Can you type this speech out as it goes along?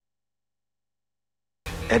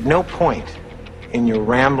At no point in your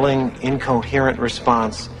rambling, incoherent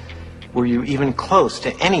response were you even close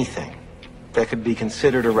to anything that could be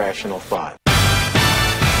considered a rational thought.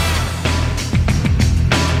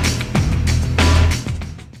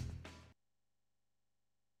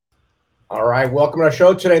 All right, welcome to our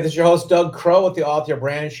show today. This is your host, Doug Crow, with the Author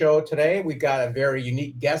Brand Show. Today, we've got a very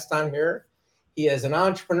unique guest on here. He is an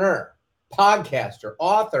entrepreneur, podcaster,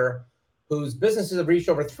 author, whose businesses have reached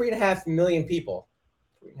over 3.5 million people.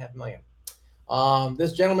 3.5 million.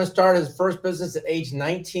 This gentleman started his first business at age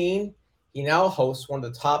 19. He now hosts one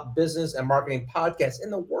of the top business and marketing podcasts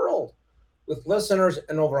in the world, with listeners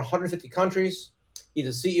in over 150 countries.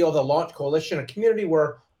 He's the CEO of the Launch Coalition, a community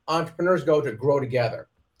where entrepreneurs go to grow together.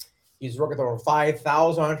 He's worked with over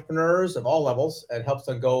 5,000 entrepreneurs of all levels and helps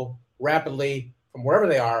them go rapidly from wherever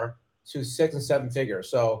they are to 6 and 7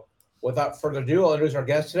 figures. So without further ado, I'll introduce our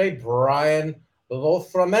guest today, Brian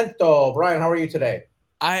Lofrumento. Brian, how are you today?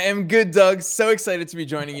 I am good, Doug. So excited to be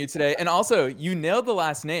joining you today. And also, you nailed the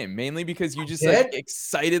last name, mainly because you just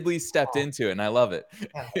excitedly stepped into it, and I love it.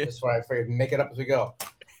 Yeah, that's why I figured make it up as we go.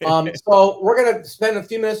 So we're going to spend a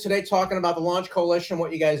few minutes today talking about the Launch Coalition,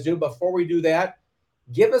 what you guys do. Before we do that,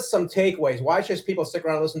 give us some takeaways. Why should people stick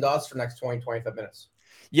around and listen to us for the next 20, 25 minutes?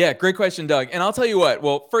 Yeah, great question, Doug. And I'll tell you what,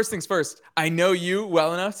 well, first things first, I know you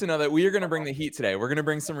well enough to know that we are going to bring the heat today. We're going to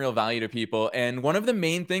bring some real value to people. And one of the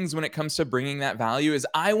main things when it comes to bringing that value is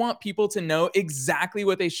I want people to know exactly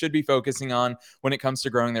what they should be focusing on when it comes to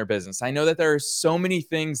growing their business. I know that there are so many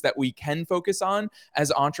things that we can focus on as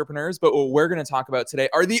entrepreneurs, but what we're going to talk about today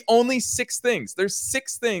are the only 6 things. There's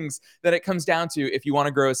 6 things that it comes down to if you want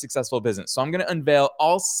to grow a successful business. So I'm going to unveil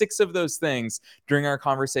all 6 of those things during our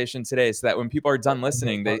conversation today so that when people are done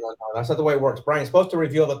listening, that's not the way it works. Brian's supposed to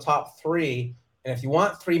reveal the top 3, and if you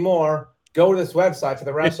want 3 more, go to this website for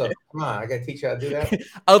the rest of them. Come on, I got to teach you how to do that.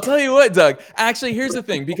 I'll tell you what, Doug. Actually, here's the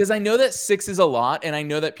thing, because I know that 6 is a lot, and I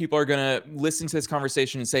know that people are going to listen to this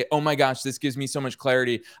conversation and say, oh my gosh, this gives me so much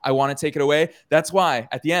clarity. I want to take it away. That's why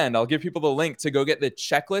at the end, I'll give people the link to go get the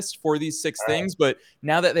checklist for these 6 things. But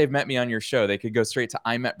now that they've met me on your show, they could go straight to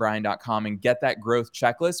imetbrian.com and get that growth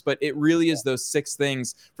checklist. But it really is those 6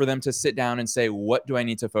 things for them to sit down and say, what do I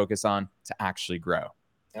need to focus on to actually grow?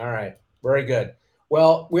 All right. Very good.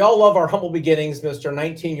 Well, we all love our humble beginnings, Mr.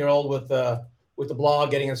 19-year-old with the blog,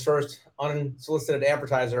 getting his first unsolicited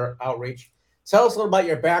advertiser outreach. Tell us a little about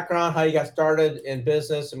your background, how you got started in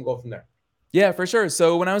business, and we'll go from there. Yeah, for sure.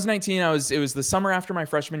 So when I was 19, it was the summer after my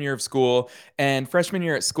freshman year of school. And freshman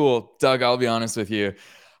year at school, Doug, I'll be honest with you,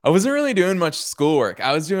 I wasn't really doing much schoolwork.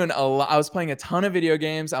 I was playing a ton of video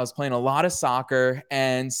games. I was playing a lot of soccer.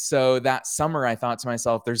 And so that summer, I thought to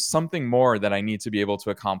myself, there's something more that I need to be able to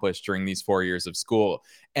accomplish during these 4 years of school.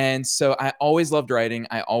 And so I always loved writing.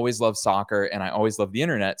 I always loved soccer, and I always loved the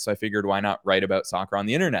internet. So I figured, why not write about soccer on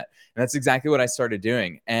the internet? And that's exactly what I started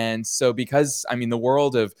doing. And so because, the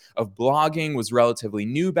world of blogging was relatively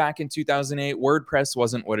new back in 2008, WordPress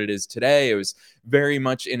wasn't what it is today. It was very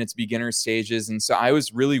much in its beginner stages. And so I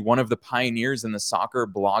was really one of the pioneers in the soccer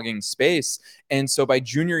blogging space. And so by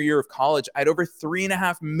junior year of college, I had over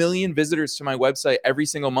 3.5 million visitors to my website every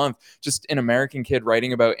single month, just an American kid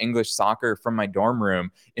writing about English soccer from my dorm room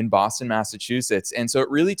in Boston, Massachusetts. And so it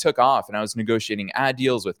really took off. And I was negotiating ad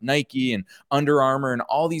deals with Nike and Under Armour and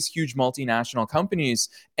all these huge multinational companies.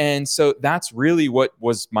 And so that's really what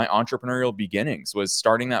was my entrepreneurial beginnings, was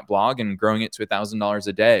starting that blog and growing it to $1,000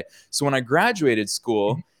 a day. So when I graduated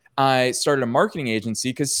school, I started a marketing agency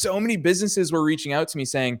because so many businesses were reaching out to me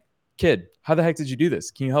saying, kid, how the heck did you do this?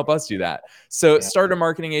 Can you help us do that? So started a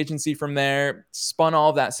marketing agency from there, spun all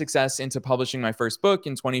of that success into publishing my first book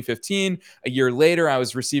in 2015. A year later, I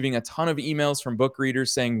was receiving a ton of emails from book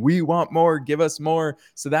readers saying, we want more, give us more.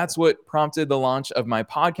 So that's what prompted the launch of my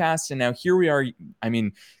podcast. And now here we are.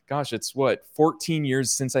 It's 14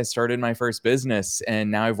 years since I started my first business. And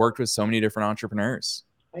now I've worked with so many different entrepreneurs.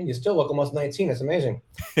 And you still look almost 19. That's amazing.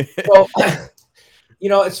 So,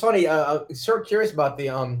 it's funny. Sort of curious about the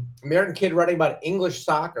American kid writing about English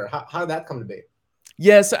soccer. How did that come to be?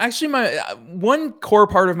 Yeah, so actually my one core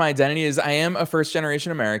part of my identity is I am a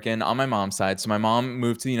first-generation American on my mom's side. So my mom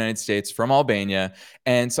moved to the United States from Albania,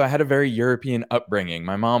 and so I had a very European upbringing.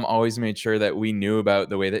 My mom always made sure that we knew about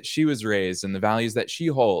the way that she was raised and the values that she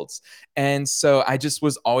holds. And so I just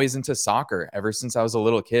was always into soccer ever since I was a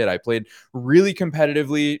little kid. I played really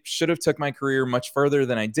competitively, should have took my career much further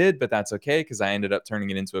than I did, but that's okay because I ended up turning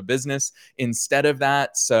it into a business instead of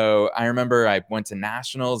that. So I remember I went to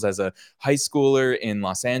nationals as a high schooler in in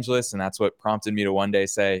Los Angeles. And that's what prompted me to one day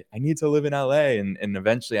say, I need to live in LA. And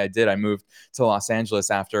eventually I did. I moved to Los Angeles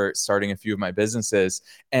after starting a few of my businesses.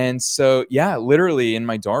 And so, yeah, literally in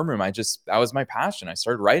my dorm room, that was my passion. I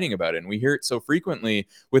started writing about it. And we hear it so frequently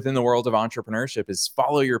within the world of entrepreneurship is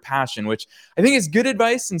follow your passion, which I think is good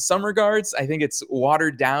advice in some regards. I think it's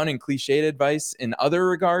watered down and cliched advice in other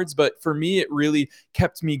regards. But for me, it really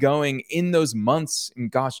kept me going in those months. And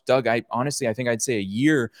gosh, Doug, I think I'd say a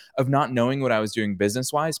year of not knowing what I was doing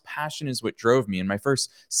business-wise. Passion is what drove me. In my first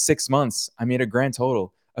 6 months, I made a grand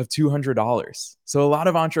total of $200. So a lot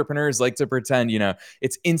of entrepreneurs like to pretend,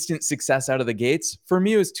 it's instant success out of the gates. For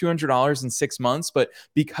me, it was $200 in 6 months, but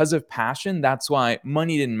because of passion, that's why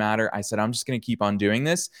money didn't matter. I said, I'm just going to keep on doing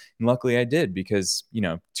this. And luckily I did because,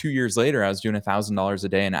 2 years later, I was doing $1,000 a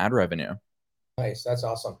day in ad revenue. Nice. That's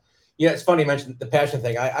awesome. Yeah, it's funny you mentioned the passion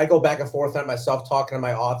thing. I go back and forth on it myself, talking to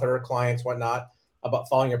my author, clients, whatnot, about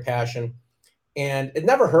following your passion. And it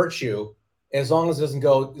never hurts you as long as it doesn't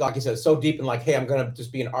go, like you said, so deep in like, hey, I'm going to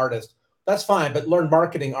just be an artist. That's fine, but learn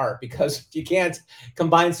marketing art, because if you can't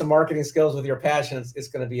combine some marketing skills with your passion, it's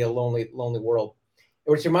going to be a lonely, lonely world.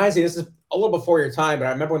 Which reminds me, this is a little before your time, but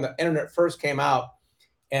I remember when the internet first came out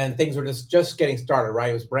and things were just getting started, right?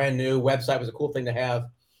 It was brand new. Website was a cool thing to have.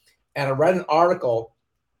 And I read an article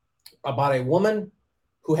about a woman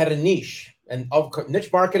who had a niche, and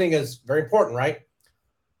niche marketing is very important, right?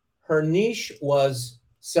 Her niche was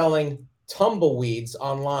selling tumbleweeds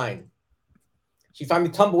online. She found me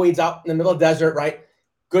tumbleweeds out in the middle of the desert, right?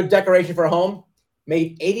 Good decoration for a home.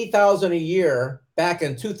 Made $80,000 a year back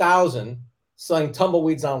in 2000 selling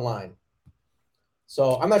tumbleweeds online.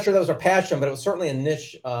 So I'm not sure that was her passion, but it was certainly a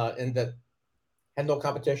niche in that had no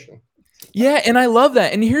competition. Yeah, and I love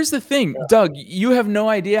that. And here's the thing, Doug, you have no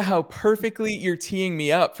idea how perfectly you're teeing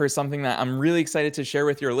me up for something that I'm really excited to share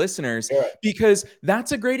with your listeners, because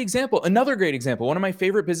that's a great example. Another great example, one of my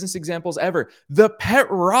favorite business examples ever, the pet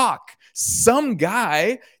rock. Some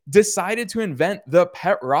guy decided to invent the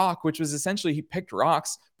pet rock, which was essentially he picked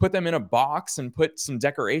rocks, put them in a box and put some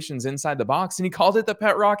decorations inside the box, and he called it the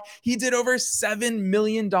pet rock. He did over $7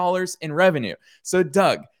 million in revenue. So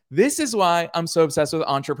Doug, this is why I'm so obsessed with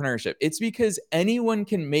entrepreneurship. It's because anyone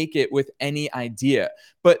can make it with any idea.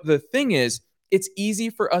 But the thing is, it's easy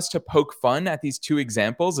for us to poke fun at these two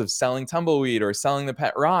examples of selling tumbleweed or selling the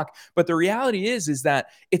pet rock. But the reality is that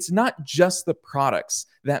it's not just the products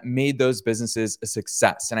that made those businesses a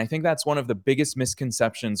success. And I think that's one of the biggest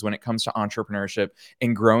misconceptions when it comes to entrepreneurship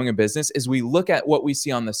and growing a business is we look at what we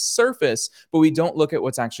see on the surface, but we don't look at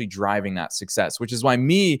what's actually driving that success, which is why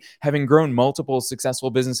me, having grown multiple successful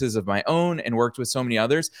businesses of my own and worked with so many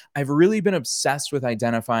others, I've really been obsessed with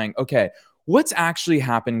identifying, okay, what's actually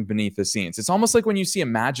happening beneath the scenes. It's almost like when you see a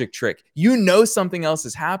magic trick, something else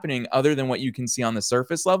is happening other than what you can see on the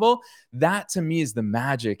surface level. That to me is the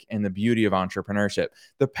magic and the beauty of entrepreneurship.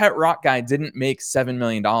 The pet rock guy didn't make $7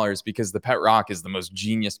 million because the pet rock is the most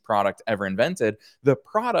genius product ever invented. The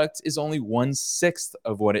product is only 1/6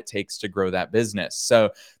 of what it takes to grow that business. So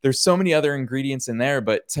there's so many other ingredients in there,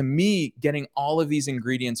 but to me, getting all of these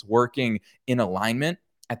ingredients working in alignment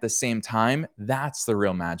at the same time, that's the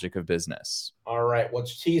real magic of business. All right, well,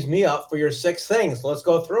 tease me up for your 6 things. Let's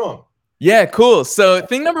go through them. Yeah, cool. So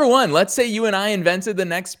thing number 1, let's say you and I invented the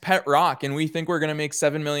next pet rock and we think we're going to make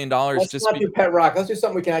 $7 million. Let's not do pet rock. Let's do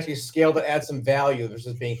something we can actually scale to add some value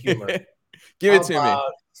versus being humor. Give it to me.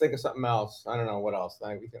 Let's think of something else. I don't know what else.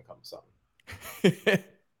 I think we can come up with something.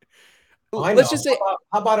 Let's just say,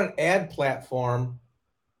 how about an ad platform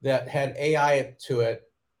that had AI to it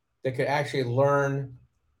that could actually learn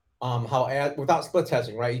how without split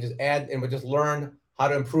testing, right? You just add and would just learn how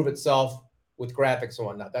to improve itself with graphics and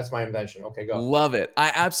whatnot. That's my invention. Okay, go. Love it.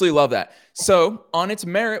 I absolutely love that. So on its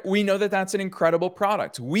merit, we know that that's an incredible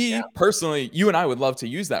product. Personally, you and I would love to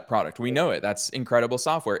use that product. We know it. That's incredible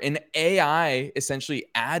software. An AI, essentially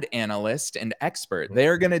ad analyst and expert,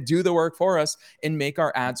 they're going to do the work for us and make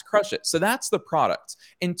our ads crush it. So that's the product.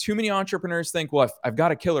 And too many entrepreneurs think, well, if I've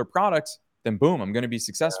got a killer product, then boom, I'm going to be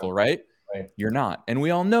successful, right? Right. You're not. And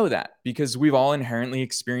we all know that because we've all inherently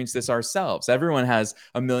experienced this ourselves. Everyone has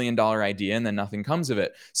 $1 million idea and then nothing comes of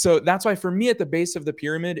it. So that's why for me at the base of the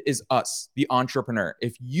pyramid is us, the entrepreneur.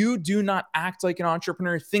 If you do not act like an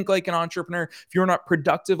entrepreneur, think like an entrepreneur, if you're not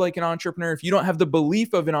productive like an entrepreneur, if you don't have the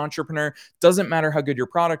belief of an entrepreneur, doesn't matter how good your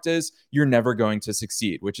product is, you're never going to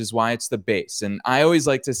succeed, which is why it's the base. And I always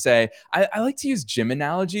like to say, I like to use gym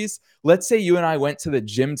analogies. Let's say you and I went to the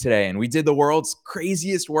gym today and we did the world's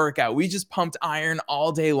craziest workout. We just pumped iron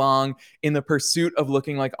all day long in the pursuit of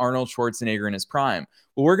looking like Arnold Schwarzenegger in his prime.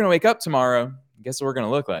 Well, we're going to wake up tomorrow. Guess what we're going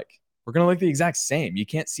to look like? We're going to look the exact same. You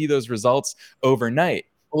can't see those results overnight.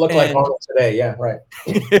 We'll look like Arnold today. Yeah, right.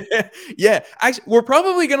 Yeah, actually, we're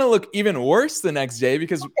probably gonna look even worse the next day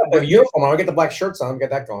because The uniform on. We get the black shirts on. We get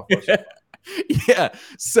that going for us. Yeah.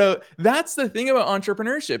 So that's the thing about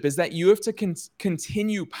entrepreneurship is that you have to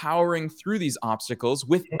continue powering through these obstacles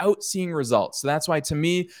without seeing results. So that's why, to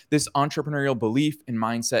me, this entrepreneurial belief and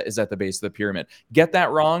mindset is at the base of the pyramid. Get that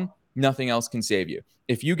wrong, nothing else can save you.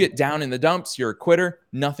 If you get down in the dumps, you're a quitter,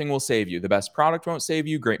 nothing will save you. The best product won't save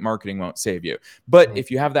you. Great marketing won't save you. But if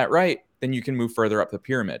you have that right, then you can move further up the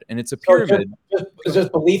pyramid. And it's a pyramid. It's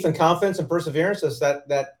just belief and confidence and perseverance. Is that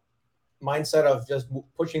mindset of just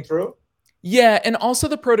pushing through? Yeah, and also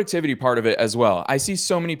the productivity part of it as well. I see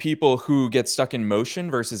so many people who get stuck in motion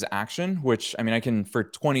versus action, which, I mean, I can for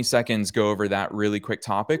 20 seconds go over that really quick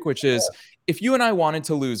topic, which is if you and I wanted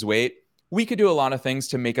to lose weight, we could do a lot of things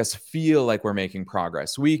to make us feel like we're making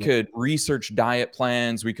progress. We could research diet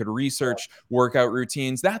plans, we could research workout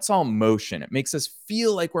routines. That's all motion. It makes us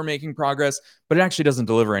feel like we're making progress, but it actually doesn't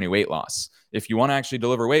deliver any weight loss. If you want to actually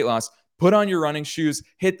deliver weight loss, put on your running shoes,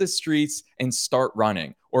 hit the streets, and start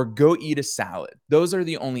running, or go eat a salad. Those are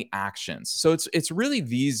the only actions. So it's really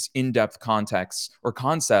these in-depth contexts or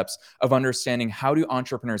concepts of understanding how do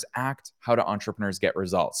entrepreneurs act, how do entrepreneurs get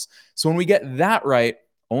results. So when we get that right,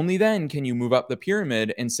 only then can you move up the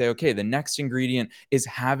pyramid and say, okay, the next ingredient is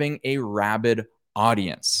having a rabid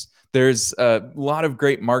audience. There's a lot of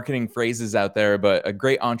great marketing phrases out there, but a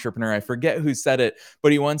great entrepreneur, I forget who said it,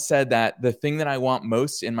 but he once said that the thing that I want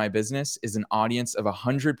most in my business is an audience of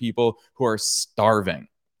 100 people who are starving.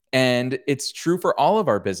 And it's true for all of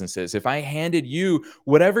our businesses. If I handed you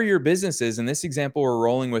whatever your business is, in this example, we're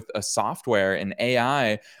rolling with a software, an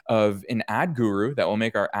AI of an ad guru that will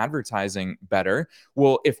make our advertising better.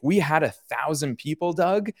 Well, if we had 1,000 people,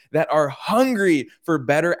 Doug, that are hungry for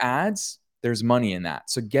better ads, there's money in that.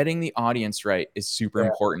 So getting the audience right is super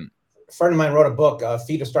important. A friend of mine wrote a book,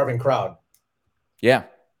 Feed a Starving Crowd. Yeah.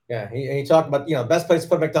 Yeah. He talked about, the best place to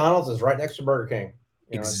put McDonald's is right next to Burger King.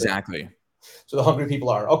 Exactly. So the hungry people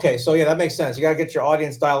are. Okay. So yeah, that makes sense. You got to get your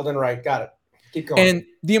audience dialed in right. Got it. Keep going. And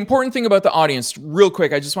the important thing about the audience, real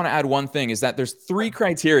quick, I just want to add one thing, is that there's 3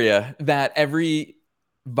 criteria that every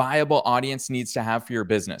viable audience needs to have for your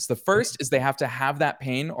business. The first is they have to have that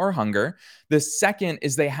pain or hunger. The second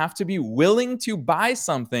is they have to be willing to buy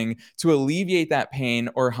something to alleviate that pain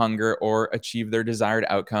or hunger or achieve their desired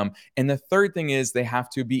outcome. And the third thing is they have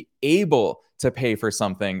to be able to pay for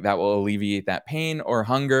something that will alleviate that pain or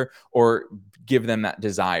hunger or give them that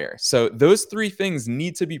desire. So those 3 things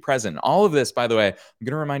need to be present. All of this, by the way, I'm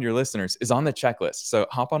going to remind your listeners, is on the checklist. So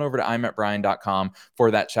hop on over to imetbrian.com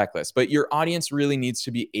for that checklist. But your audience really needs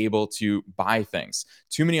to be able to buy things.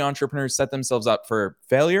 Too many entrepreneurs set themselves up for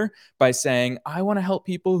failure by saying, I want to help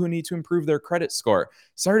people who need to improve their credit score.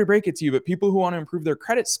 Sorry to break it to you, but people who want to improve their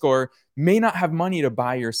credit score may not have money to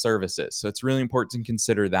buy your services. So it's really important to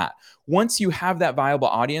consider that. Once you have that viable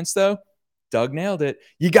audience, though, Doug nailed it.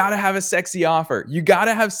 You got to have a sexy offer. You got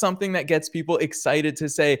to have something that gets people excited to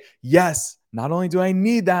say, yes, not only do I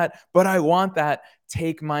need that, but I want that.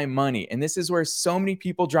 Take my money. And this is where so many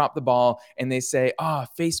people drop the ball and they say, oh,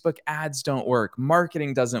 Facebook ads don't work.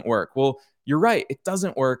 Marketing doesn't work. Well, you're right. It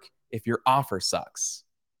doesn't work if your offer sucks.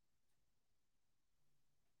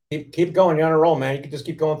 Keep going. You're on a roll, man. You can just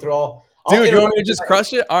keep going through all. Dude, you want me to just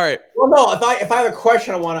crush it? All right. Well, no. If I have a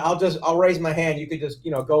question I want to, I'll raise my hand. You could just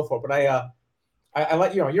go for it. But I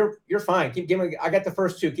let you're fine. Keep giving. I got the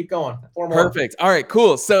first 2. Keep going. 4 more. Perfect. All right,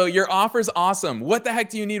 cool. So your offer's awesome. What the heck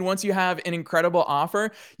do you need once you have an incredible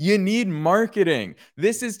offer? You need marketing.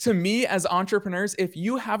 This is, to me, as entrepreneurs, if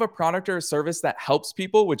you have a product or a service that helps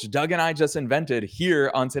people, which Doug and I just invented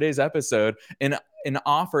here on today's episode, an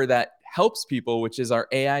offer that helps people, which is our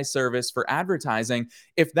AI service for advertising.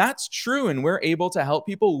 If that's true and we're able to help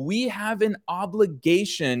people, we have an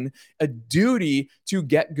obligation, a duty to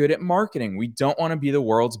get good at marketing. We don't want to be the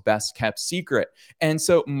world's best kept secret. And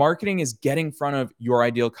so marketing is getting in front of your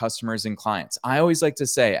ideal customers and clients. I always like to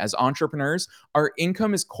say, as entrepreneurs, our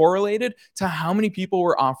income is correlated to how many people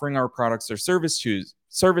we're offering our products or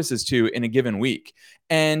services to in a given week.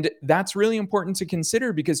 And that's really important to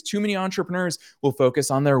consider because too many entrepreneurs will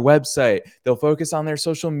focus on their website. They'll focus on their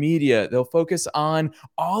social media. They'll focus on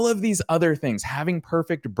all of these other things, having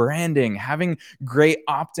perfect branding, having great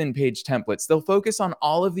opt-in page templates. They'll focus on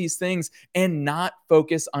all of these things and not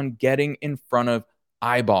focus on getting in front of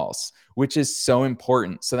eyeballs, which is so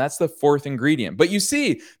important. So that's the 4th ingredient. But you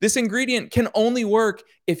see, this ingredient can only work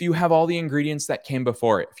if you have all the ingredients that came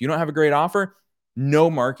before it. If you don't have a great offer, no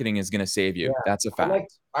marketing is going to save you. Yeah, that's a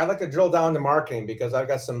fact. I like to drill down into marketing because I've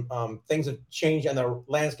got some things have changed in the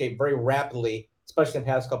landscape very rapidly, especially in the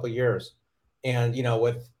past couple of years. And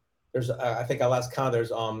with There's, I think I last counted,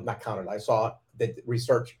 there's, not counted, I saw the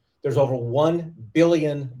research. There's over 1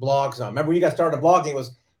 billion blogs now. Remember when you guys started blogging, it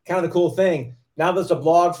was kind of the cool thing. Now there's a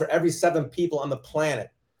blog for every 7 people on the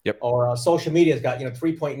planet. Yep. Or social media's got,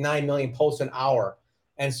 3.9 million posts an hour.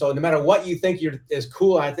 And so no matter what you think is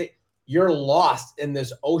cool, I think you're lost in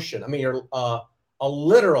this ocean. I mean, you're a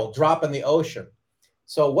literal drop in the ocean.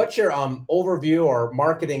 So what's your overview or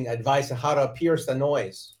marketing advice on how to pierce the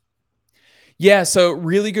noise? Yeah, so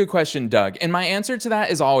really good question, Doug. And my answer to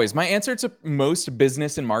that is always, my answer to most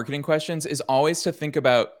business and marketing questions is always to think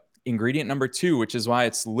about ingredient number 2, which is why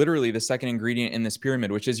it's literally the second ingredient in this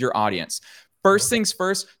pyramid, which is your audience. First things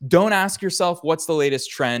first, don't ask yourself what's the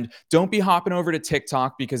latest trend. Don't be hopping over to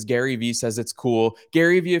TikTok because Gary Vee says it's cool.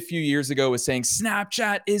 Gary Vee a few years ago was saying,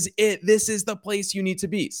 Snapchat is it. This is the place you need to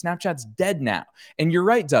be. Snapchat's dead now. And you're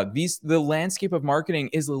right, Doug. The landscape of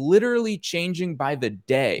marketing is literally changing by the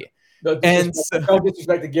day. No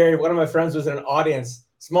disrespect to Gary. One of my friends was in an audience,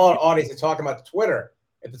 smaller audience, talking about Twitter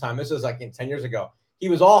at the time. This was like 10 years ago. He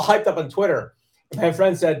was all hyped up on Twitter. My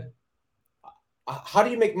friend said, how do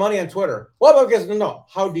you make money on Twitter? Well, because no.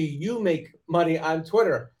 How do you make money on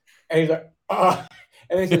Twitter? And he's like,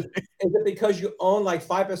 and he says, is it because you own like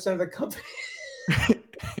 5% of the company?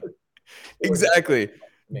 Exactly.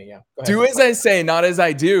 Yeah. Do as I say, not as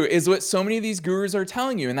I do, is what so many of these gurus are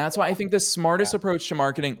telling you. And that's why I think the smartest approach to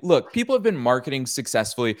marketing, look, people have been marketing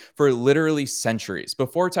successfully for literally centuries,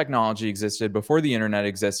 before technology existed, before the internet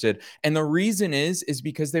existed. And the reason is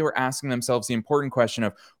because they were asking themselves the important question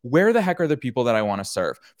of, where the heck are the people that I want to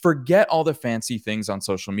serve? Forget all the fancy things on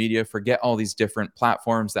social media. Forget all these different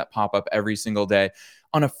platforms that pop up every single day.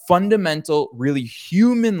 On a fundamental, really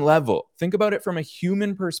human level, think about it from a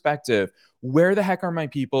human perspective. Where the heck are my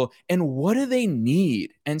people and what do they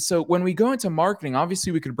need? And so when we go into marketing,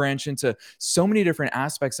 obviously we could branch into so many different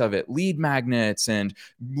aspects of it, lead magnets and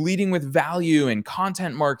leading with value and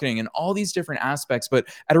content marketing and all these different aspects. But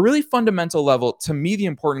at a really fundamental level, to me, the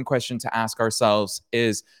important question to ask ourselves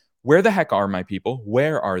is, where the heck are my people?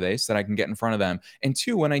 Where are they so that I can get in front of them? And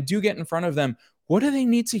 2, when I do get in front of them, what do they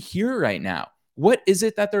need to hear right now? What is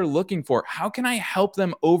it that they're looking for? How can I help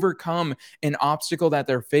them overcome an obstacle that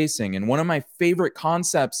they're facing? And one of my favorite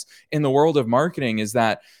concepts in the world of marketing is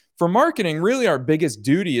that for marketing, really our biggest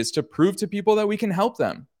duty is to prove to people that we can help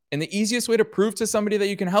them. And the easiest way to prove to somebody that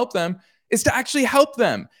you can help them is to actually help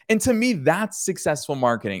them. And to me, that's successful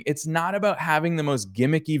marketing. It's not about having the most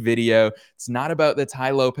gimmicky video. It's not about the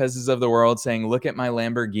Tai Lopez's of the world saying, look at my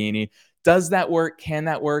Lamborghini. Does that work? Can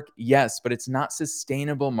that work? Yes, but it's not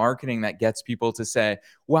sustainable marketing that gets people to say,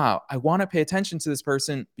 wow, I want to pay attention to this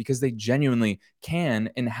person because they genuinely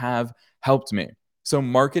can and have helped me. So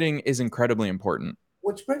marketing is incredibly important.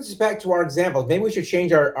 Which brings us back to our example. Maybe we should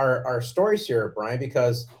change our stories here, Brian,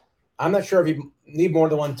 because I'm not sure if you need more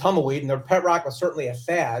than one tumbleweed. And the pet rock was certainly a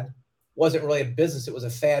fad. Wasn't really a business. It was a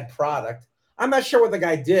fad product. I'm not sure what the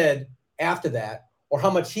guy did after that or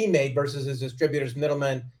how much he made versus his distributors,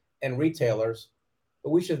 middlemen, and retailers,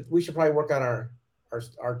 but we should probably work on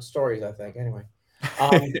our stories, I think. Anyway,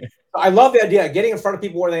 I love the idea of getting in front of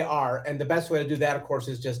people where they are, and the best way to do that, of course,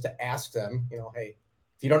 is just to ask them. Hey,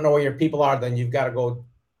 if you don't know where your people are, then you've got to go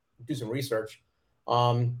do some research.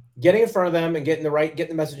 Getting in front of them and getting the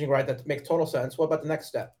messaging right, that makes total sense. What about the next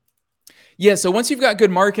step? Yeah, so once you've got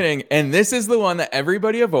good marketing, and this is the one that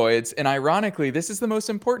everybody avoids, and ironically, this is the most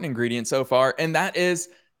important ingredient so far, and that is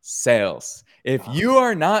sales. If you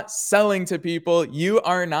are not selling to people, you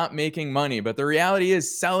are not making money. But the reality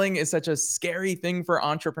is selling is such a scary thing for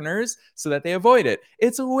entrepreneurs so that they avoid it.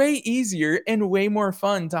 It's way easier and way more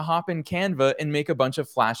fun to hop in Canva and make a bunch of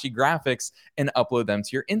flashy graphics and upload them to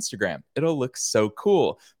your Instagram. It'll look so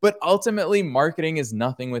cool. But ultimately, marketing is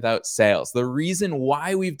nothing without sales. The reason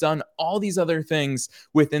why we've done all these other things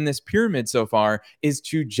within this pyramid so far is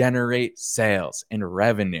to generate sales and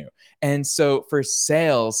revenue. And so for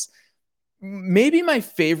sales, maybe my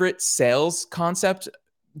favorite sales concept,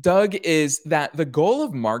 Doug, is that the goal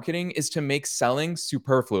of marketing is to make selling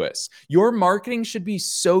superfluous. Your marketing should be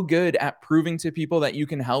so good at proving to people that you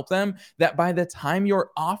can help them that by the time you're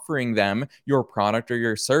offering them your product or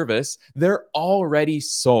your service, they're already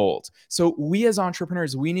sold. So we as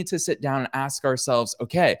entrepreneurs, we need to sit down and ask ourselves,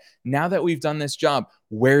 okay, now that we've done this job,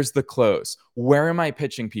 where's the close? Where am I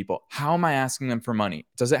pitching people? How am I asking them for money?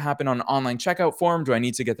 Does it happen on an online checkout form? Do I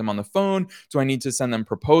need to get them on the phone? Do I need to send them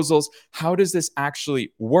proposals? How does this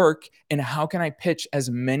actually work? And how can I pitch as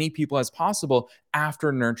many people as possible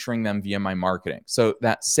after nurturing them via my marketing? So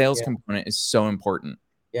that sales component is so important.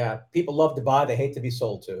 Yeah, people love to buy; they hate to be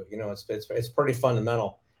sold to. It's pretty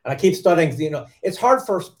fundamental. And I keep studying. It's hard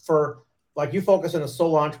for like you focus in the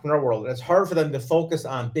solo entrepreneur world, and it's hard for them to focus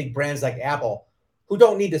on big brands like Apple, who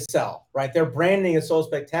don't need to sell, right? Their branding is so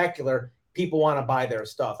spectacular, people want to buy their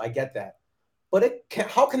stuff. I get that, but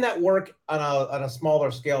how can that work on a smaller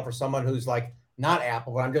scale for someone who's like not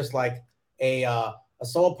Apple, but I'm just like a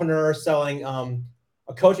solopreneur selling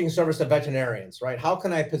a coaching service to veterinarians, right? How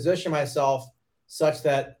can I position myself such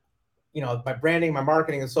that, you know, my branding, my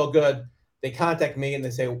marketing is so good, they contact me and they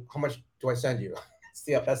say, how much do I send you?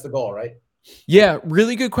 That's the goal, right? Yeah,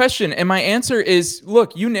 really good question. And my answer is,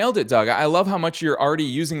 look, you nailed it, Doug. I love how much you're already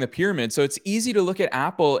using the pyramid. So it's easy to look at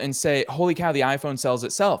Apple and say, holy cow, the iPhone sells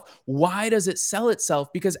itself. Why does it sell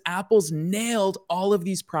itself? Because Apple's nailed all of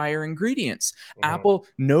these prior ingredients. Apple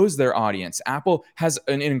knows their audience. Apple has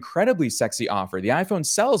an incredibly sexy offer. The iPhone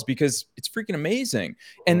sells because it's freaking amazing.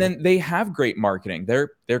 And then they have great marketing. They're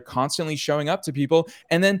constantly showing up to people,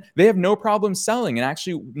 and then they have no problem selling. And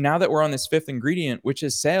actually, now that we're on this fifth ingredient, which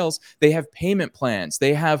is sales, they have payment plans,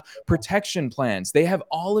 they have protection plans, they have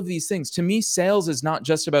all of these things. To me, sales is not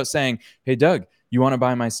just about saying, hey, Doug, you want to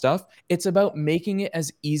buy my stuff? It's about making it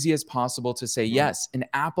as easy as possible to say yes. And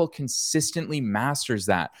Apple consistently masters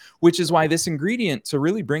that, which is why this ingredient, to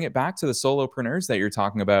really bring it back to the solopreneurs that you're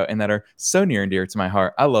talking about and that are so near and dear to my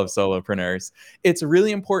heart. I love solopreneurs. It's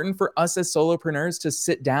really important for us as solopreneurs to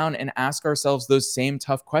sit down and ask ourselves those same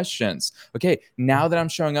tough questions. Okay, now that I'm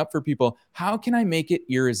showing up for people, how can I make it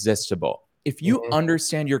irresistible? If you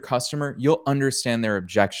understand your customer, you'll understand their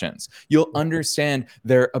objections. You'll understand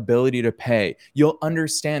their ability to pay. You'll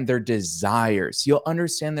understand their desires. You'll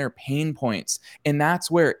understand their pain points. And that's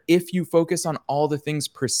where, if you focus on all the things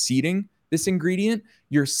preceding this ingredient,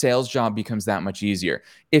 your sales job becomes that much easier.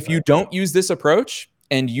 If you don't use this approach,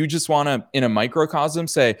 and you just want to, in a microcosm,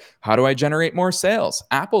 say, how do I generate more sales?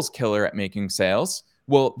 Apple's killer at making sales.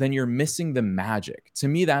 Well, then you're missing the magic. To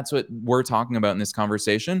me, that's what we're talking about in this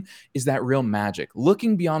conversation, is that real magic.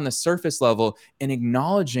 Looking beyond the surface level and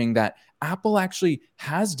acknowledging that Apple actually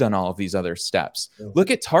has done all of these other steps.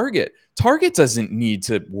 Look at Target. Target doesn't need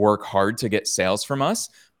to work hard to get sales from us,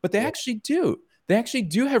 but they actually do. They actually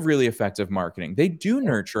do have really effective marketing. They do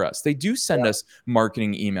nurture us. They do send us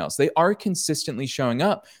marketing emails. They are consistently showing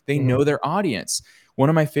up. They know their audience. One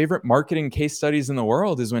of my favorite marketing case studies in the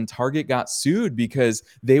world is when Target got sued because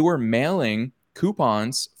they were mailing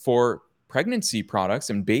coupons for pregnancy products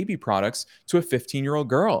and baby products to a 15-year-old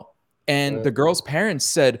girl. And the girl's parents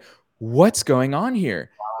said, what's going on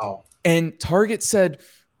here? Wow. And Target said,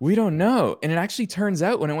 we don't know. And it actually turns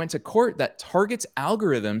out, when it went to court, that Target's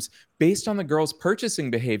algorithms, based on the girl's purchasing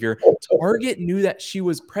behavior, Target knew that she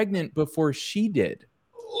was pregnant before she did.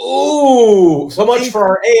 Ooh, so much for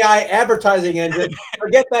our AI advertising engine.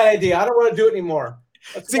 Forget that idea. I don't want to do it anymore.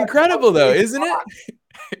 It's incredible, though, isn't it?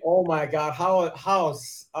 Oh my God.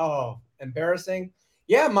 How embarrassing.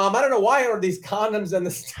 Yeah, Mom, I don't know why I ordered these condoms and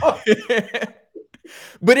the stuff.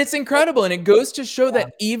 But it's incredible. And it goes to show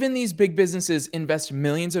that even these big businesses invest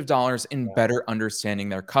millions of dollars in better understanding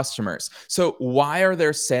their customers. So why are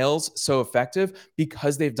their sales so effective?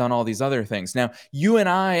 Because they've done all these other things. Now, you and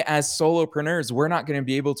I, as solopreneurs, we're not going to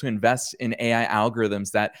be able to invest in AI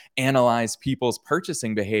algorithms that analyze people's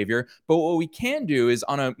purchasing behavior. But what we can do is,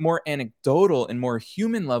 on a more anecdotal and more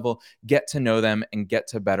human level, get to know them and get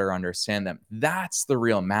to better understand them. That's the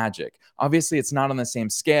real magic. Obviously, it's not on the same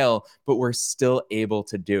scale, but we're still able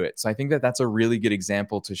to do it. So I think that that's a really good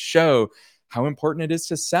example to show how important it is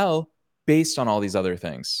to sell based on all these other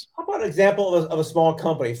things. How about an example of a small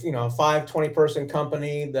company, 20 person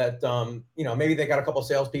company that, maybe they got a couple of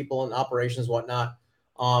salespeople and operations, whatnot.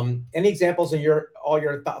 Any examples in all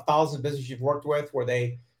your thousands of businesses you've worked with where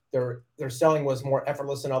their selling was more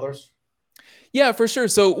effortless than others? Yeah, for sure.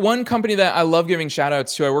 So one company that I love giving shout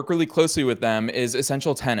outs to, I work really closely with them, is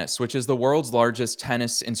Essential Tennis, which is the world's largest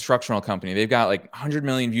tennis instructional company. They've got like 100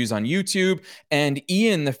 million views on YouTube. And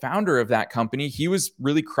Ian, the founder of that company, he was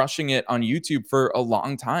really crushing it on YouTube for a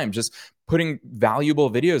long time, just putting valuable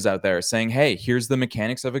videos out there saying, hey, here's the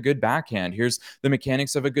mechanics of a good backhand. Here's the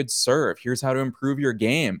mechanics of a good serve. Here's how to improve your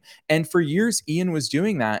game. And for years, Ian was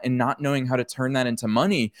doing that and not knowing how to turn that into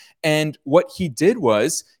money. And what he did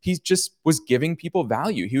was he just was giving people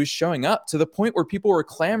value. He was showing up to the point where people were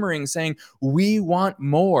clamoring, saying, we want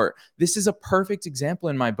more. This is a perfect example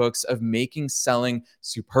in my books of making selling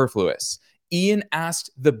superfluous. Ian asked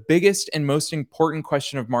the biggest and most important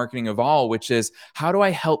question of marketing of all, which is, how do I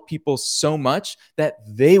help people so much that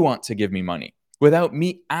they want to give me money without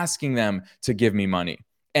me asking them to give me money?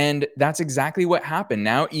 And that's exactly what happened.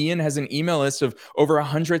 Now, Ian has an email list of over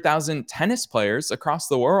 100,000 tennis players across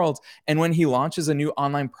the world. And when he launches a new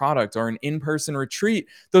online product or an in-person retreat,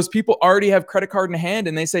 those people already have credit card in hand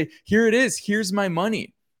and they say, here it is, here's my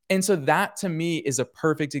money. And so that to me is a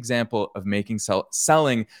perfect example of making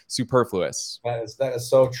selling superfluous. That is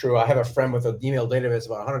so true. I have a friend with an email database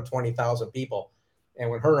of about 120,000 people. And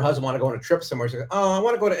when her and her husband want to go on a trip somewhere, she goes, "Oh, I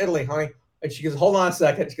want to go to Italy, honey." And she goes, "Hold on a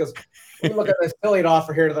second." She goes, "Let me look at this affiliate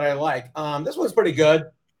offer here that I like. This one's pretty good."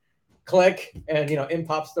 Click, and in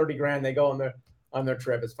pops 30 grand. They go on their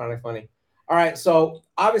trip. It's finally funny. All right. So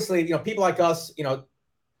obviously, people like us,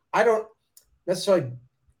 I don't necessarily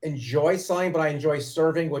enjoy selling, but I enjoy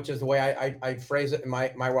serving, which is the way I phrase it in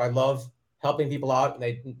my way. I love helping people out, and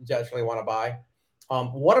they generally want to buy.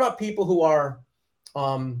 What about people who are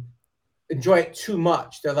enjoy it too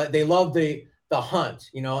much? They love the hunt,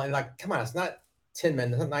 and like, come on, it's not Tin Man,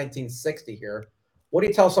 it's not 1960 here. What do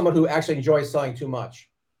you tell someone who actually enjoys selling too much?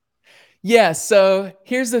 Yeah, so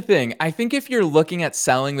here's the thing. I think if you're looking at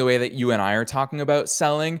selling the way that you and I are talking about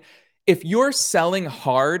selling, if you're selling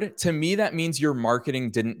hard, to me, that means your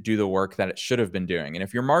marketing didn't do the work that it should have been doing. And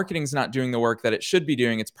if your marketing's not doing the work that it should be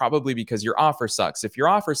doing, it's probably because your offer sucks. If your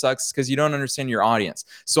offer sucks, it's because you don't understand your audience.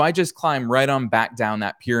 So I just climb right on back down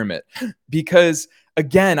that pyramid because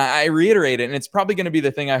again, I reiterate it, and it's probably going to be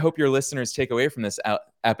the thing I hope your listeners take away from this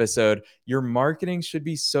episode. Your marketing should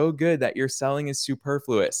be so good that your selling is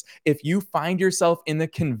superfluous. If you find yourself in the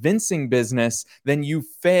convincing business, then you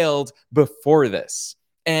failed before this.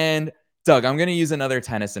 And Doug, I'm going to use another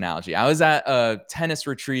tennis analogy. I was at a tennis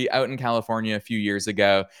retreat out in California a few years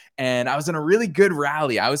ago, and I was in a really good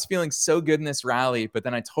rally. I was feeling so good in this rally, but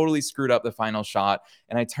then I totally screwed up the final shot.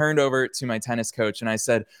 And I turned over to my tennis coach and I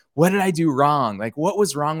said, "What did I do wrong? Like, what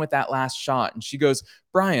was wrong with that last shot?" And she goes,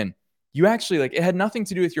 "Brian, you actually, like, it had nothing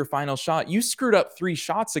to do with your final shot. You screwed up 3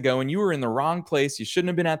 shots ago and you were in the wrong place. You shouldn't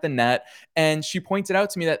have been at the net." And she pointed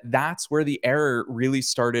out to me that that's where the error really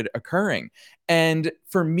started occurring. And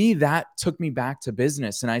for me, that took me back to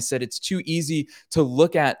business. And I said, it's too easy to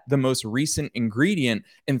look at the most recent ingredient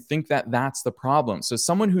and think that that's the problem. So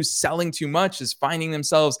someone who's selling too much is finding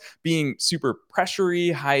themselves being super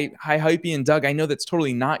pressury, high hypey. And Doug, I know that's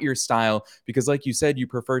totally not your style because like you said, you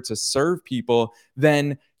prefer to serve people.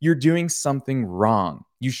 Then you're doing something wrong.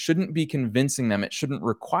 You shouldn't be convincing them. It shouldn't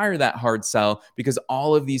require that hard sell because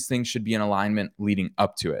all of these things should be in alignment leading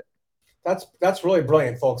up to it. That's really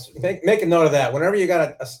brilliant, folks. Make a note of that. Whenever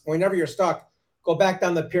whenever you're stuck, go back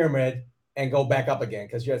down the pyramid and go back up again,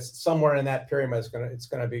 because you're somewhere in that pyramid.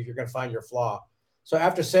 You're gonna find your flaw. So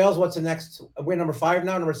after sales, what's the next? We're number 5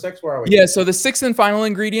 now. Number 6. Where are we? Yeah. So the 6th and final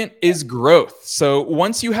ingredient is growth. So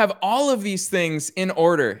once you have all of these things in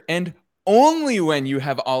order, and only when you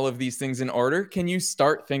have all of these things in order can you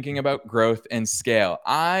start thinking about growth and scale.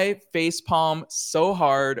 I facepalm so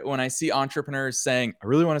hard when I see entrepreneurs saying, "I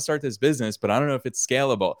really want to start this business, but I don't know if it's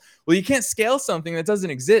scalable." Well, you can't scale something that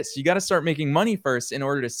doesn't exist. You got to start making money first in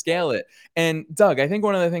order to scale it. And Doug, I think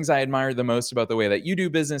one of the things I admire the most about the way that you do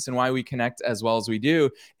business and why we connect as well as we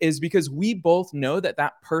do is because we both know that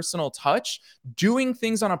personal touch, doing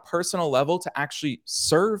things on a personal level to actually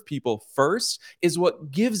serve people first, is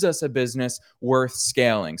what gives us a business worth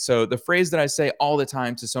scaling. So the phrase that I say all the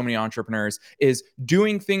time to so many entrepreneurs is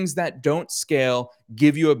doing things that don't scale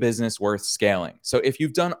give you a business worth scaling. So if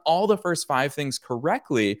you've done all the first 5 things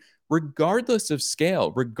correctly, regardless of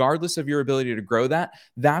scale, regardless of your ability to grow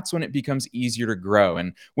that's when it becomes easier to grow.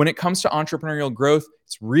 And when it comes to entrepreneurial growth,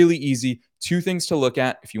 it's really easy. 2 things to look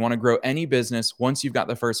at if you want to grow any business once you've got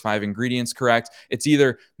the first 5 ingredients correct. It's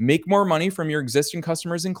either make more money from your existing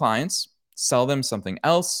customers and clients, sell them something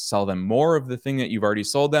else, sell them more of the thing that you've already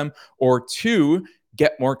sold them, or 2,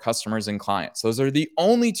 get more customers and clients. Those are the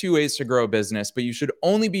only 2 ways to grow a business, but you should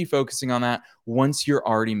only be focusing on that once you're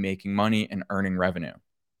already making money and earning revenue.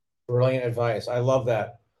 Brilliant advice. I love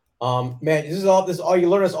that. Man, this is all you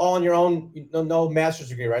learn is all on your own. No master's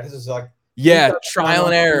degree, right? This is like trial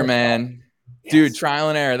and error, man. Yes. Dude, trial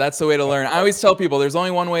and error. That's the way to learn. I always tell people there's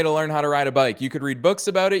only one way to learn how to ride a bike. You could read books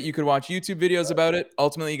about it. You could watch YouTube videos about it.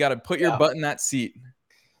 Ultimately, you got to put your butt in that seat.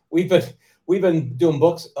 We've been doing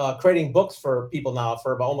books, creating books for people now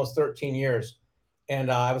for about almost 13 years.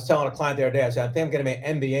 And I was telling a client the other day, I said, I think I'm going to make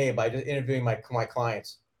an MBA by just interviewing my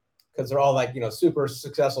clients, because they're all like, super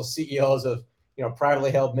successful CEOs of,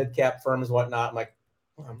 privately held mid-cap firms and whatnot. I'm like,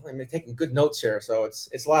 I'm taking good notes here. So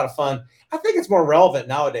it's a lot of fun. I think it's more relevant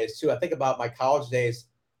nowadays too. I think about my college days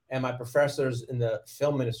and my professors in the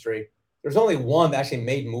film industry. There's only one that actually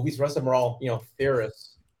made movies. The rest of them are all,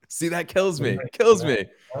 theorists. See, that kills me. Kills me.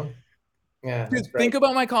 Yeah. Dude, think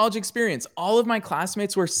about my college experience. All of my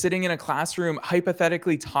classmates were sitting in a classroom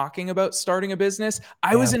hypothetically talking about starting a business.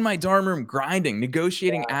 I was in my dorm room grinding,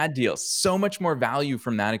 negotiating ad deals. So much more value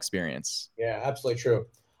from that experience. Yeah, absolutely true.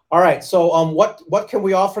 All right. So what can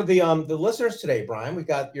we offer the listeners today, Brian? We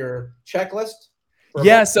got your checklist.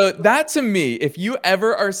 Yeah, so that to me, if you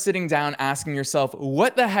ever are sitting down asking yourself,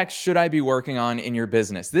 what the heck should I be working on in your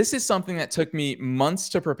business? This is something that took me months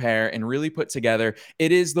to prepare and really put together.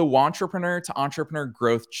 It is the Wantrepreneur to Entrepreneur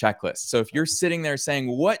Growth Checklist. So if you're sitting there saying,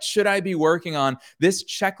 what should I be working on? This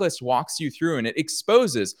checklist walks you through and it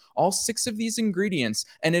exposes all 6 of these ingredients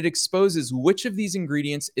and it exposes which of these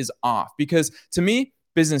ingredients is off. Because to me,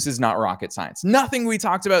 business is not rocket science. Nothing we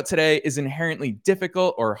talked about today is inherently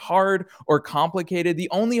difficult or hard or complicated. The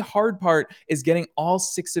only hard part is getting all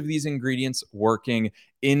 6 of these ingredients working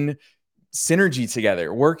in synergy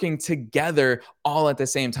together, working together all at the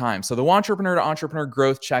same time. So the Wantrepreneur to Entrepreneur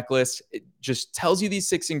Growth Checklist, it just tells you these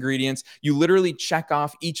 6 ingredients. You literally check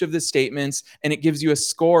off each of the statements and it gives you a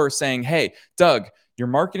score saying, hey, Doug, your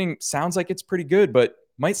marketing sounds like it's pretty good, but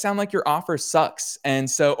might sound like your offer sucks. And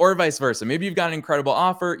so, or vice versa. Maybe you've got an incredible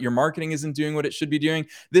offer, your marketing isn't doing what it should be doing.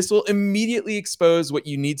 This will immediately expose what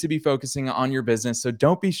you need to be focusing on your business. So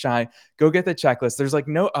don't be shy. Go get the checklist. There's like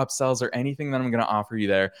no upsells or anything that I'm going to offer you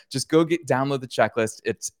there. Just go download the checklist.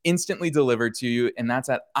 It's instantly delivered to you. And that's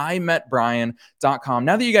at imetbrian.com.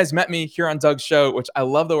 Now that you guys met me here on Doug's show, which I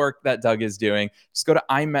love the work that Doug is doing, just go to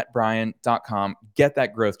imetbrian.com, get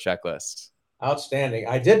that growth checklist. Outstanding.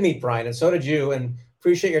 I did meet Brian and so did you. And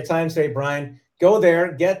appreciate your time today, Brian. Go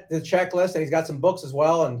there, get the checklist, and he's got some books as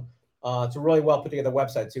well. And it's a really well put together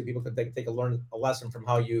website too. People can take a lesson from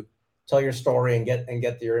how you tell your story and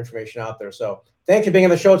get your information out there. So thanks for being on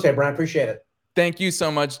the show today, Brian. Appreciate it. Thank you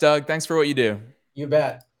so much, Doug. Thanks for what you do. You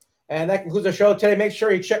bet. And that concludes our show today. Make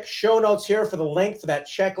sure you check show notes here for the link for that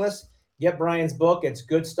checklist. Get Brian's book. It's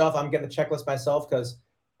good stuff. I'm getting the checklist myself because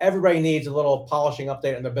everybody needs a little polishing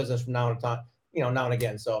update in their business from now and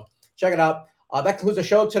again. So check it out. That concludes the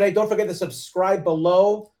show today. Don't forget to subscribe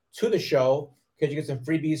below to the show because you get some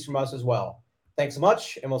freebies from us as well. Thanks so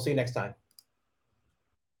much, and we'll see you next time.